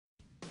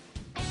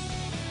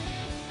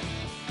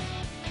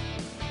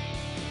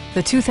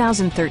the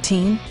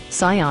 2013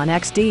 Scion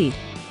XD.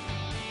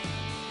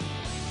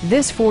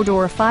 This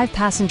four-door,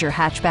 five-passenger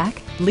hatchback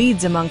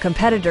leads among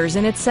competitors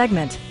in its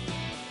segment.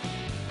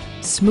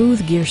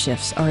 Smooth gear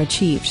shifts are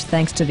achieved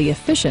thanks to the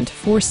efficient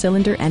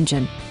four-cylinder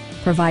engine,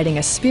 providing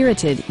a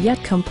spirited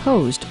yet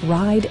composed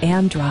ride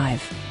and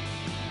drive.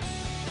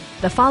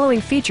 The following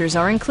features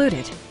are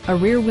included: a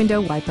rear window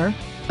wiper,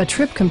 a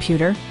trip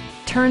computer,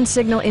 turn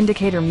signal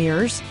indicator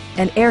mirrors,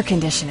 and air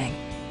conditioning.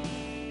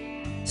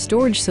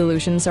 Storage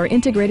solutions are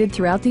integrated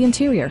throughout the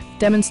interior,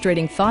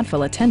 demonstrating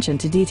thoughtful attention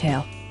to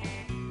detail.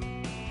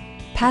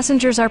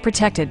 Passengers are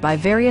protected by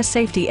various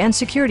safety and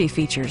security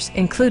features,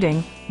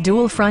 including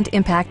dual front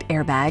impact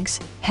airbags,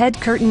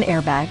 head curtain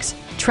airbags,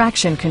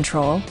 traction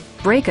control,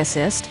 brake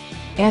assist,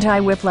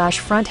 anti-whiplash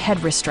front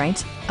head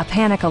restraints, a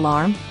panic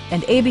alarm,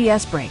 and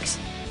ABS brakes.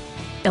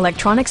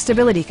 Electronic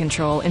stability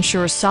control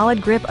ensures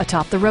solid grip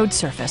atop the road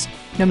surface,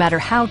 no matter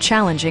how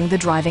challenging the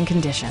driving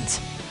conditions.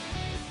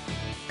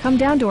 Come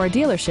down to our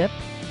dealership.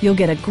 You'll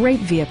get a great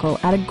vehicle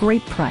at a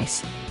great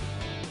price.